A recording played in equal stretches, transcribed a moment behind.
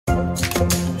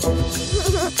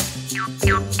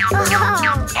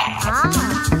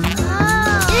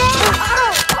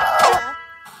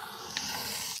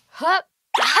Hup.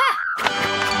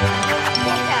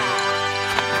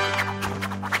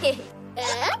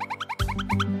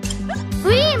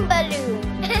 Green balloon.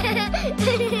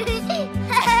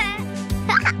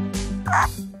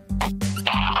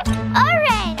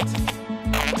 Orange.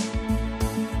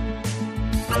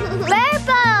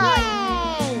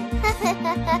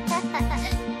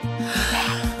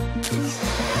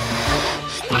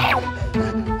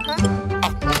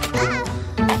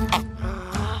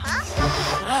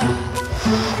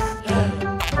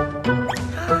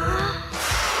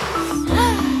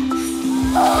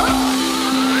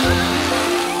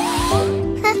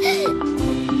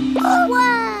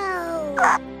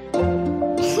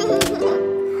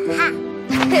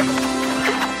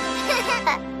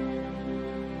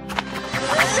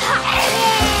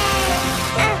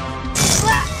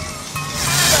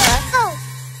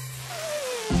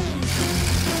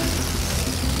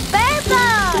 Purple.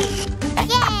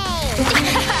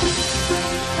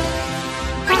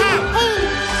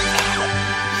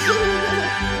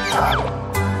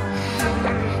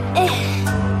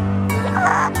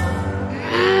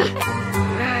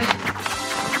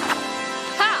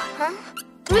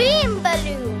 Green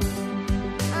balloon.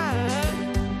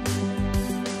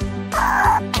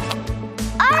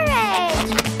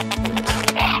 Orange.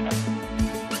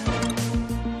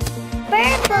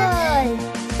 Purple.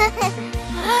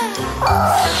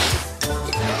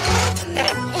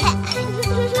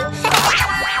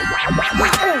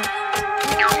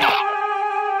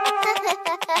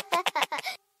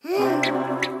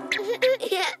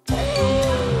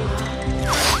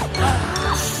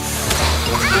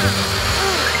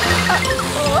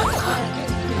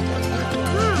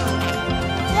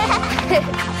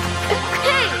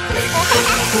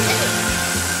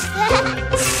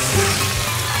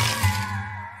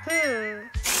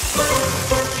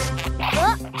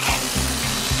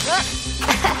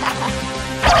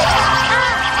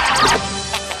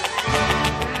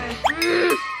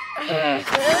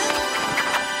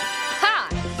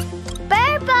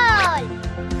 Purple.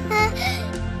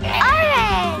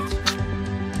 Orange.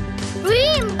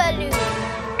 Green balloon.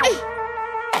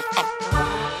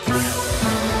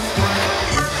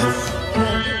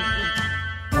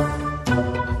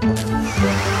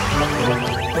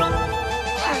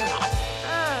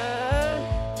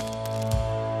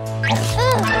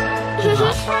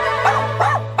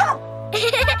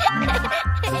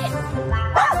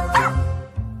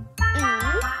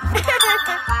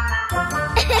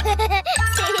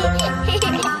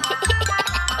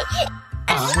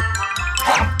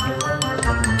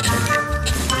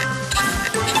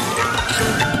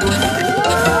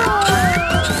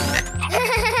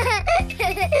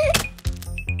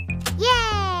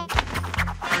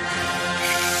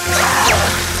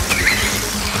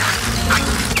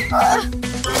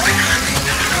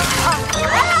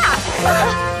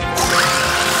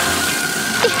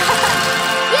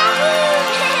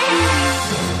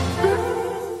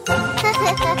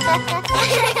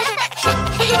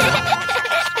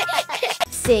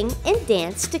 Sing and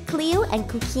dance to Cleo and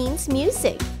Cuquín's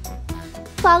music.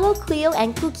 Follow Cleo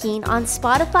and Cuquín on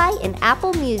Spotify and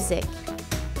Apple Music.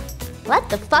 Let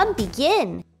the fun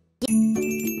begin!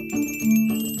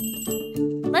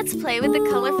 Let's play with the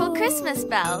colorful Christmas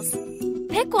bells.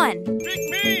 Pick one. Pick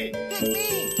me! Pick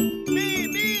me!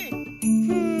 Me!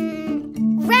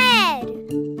 Red.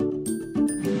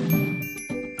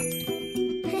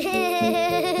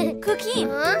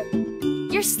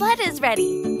 Cuquín, your sled is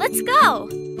ready. Let's go.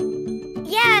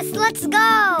 Yes, let's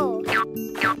go.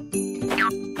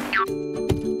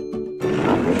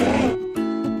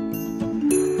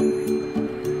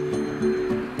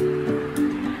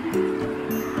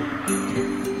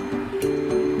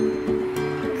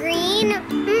 Green.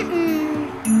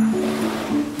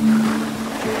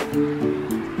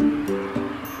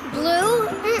 Blue.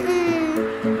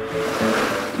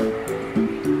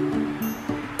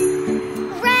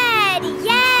 Red.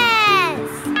 Yes.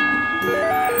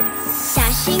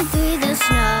 Dashing through the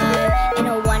snow.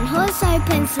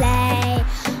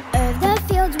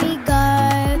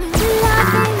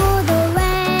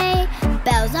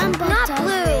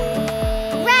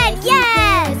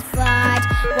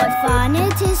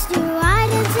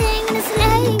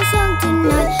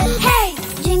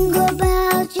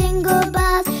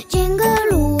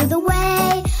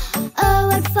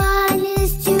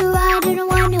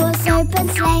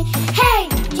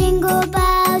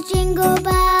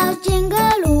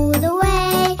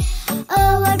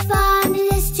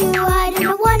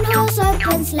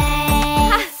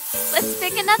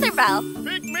 another bell.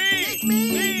 Pick me! Pick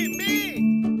me!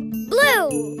 Me!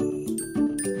 Blue.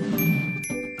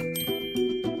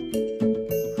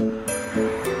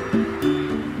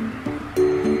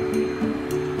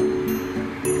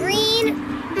 Green.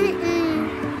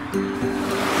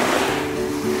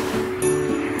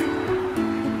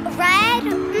 Red.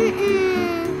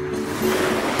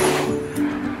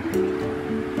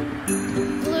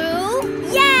 Blue.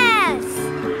 Yes.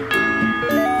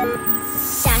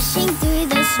 Dashing through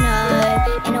the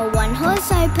snow in a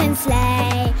one-horse open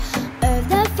sleigh. Over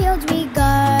the fields we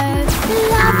go,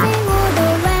 laughing all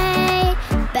the way.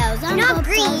 Bells on Not bobtails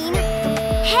green. ring,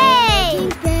 Hey!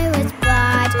 making spirits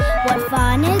bright. What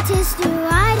fun it is to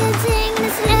ride and sing a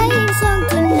sleighing song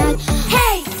tonight.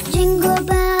 Hey! Jingle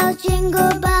bells,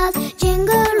 jingle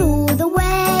all the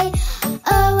way.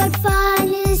 Oh, what fun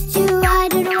it is to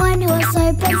ride in a one-horse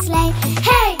open sleigh.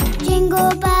 Hey!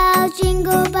 Jingle bells,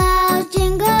 jingle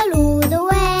all the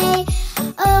way.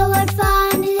 Oh, what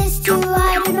fun it is to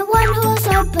ride in a one-horse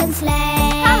open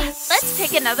sleigh. Let's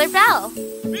pick another bell.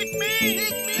 Pick me!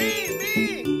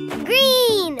 Me!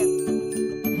 Green.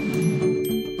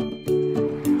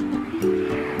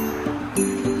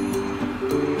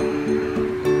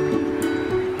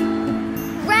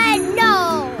 Red.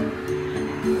 No.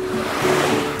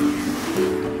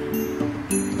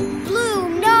 Blue.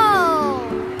 No.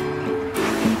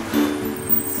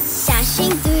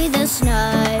 Dashing through the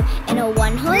snow in a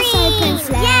one-horse open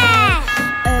sleigh. Yes.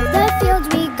 Over the fields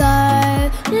we go,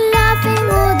 laughing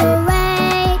all the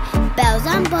way. Bells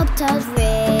and bobtails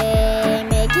ring,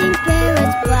 making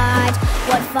spirits bright.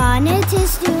 What fun it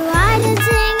is to ride and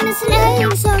sing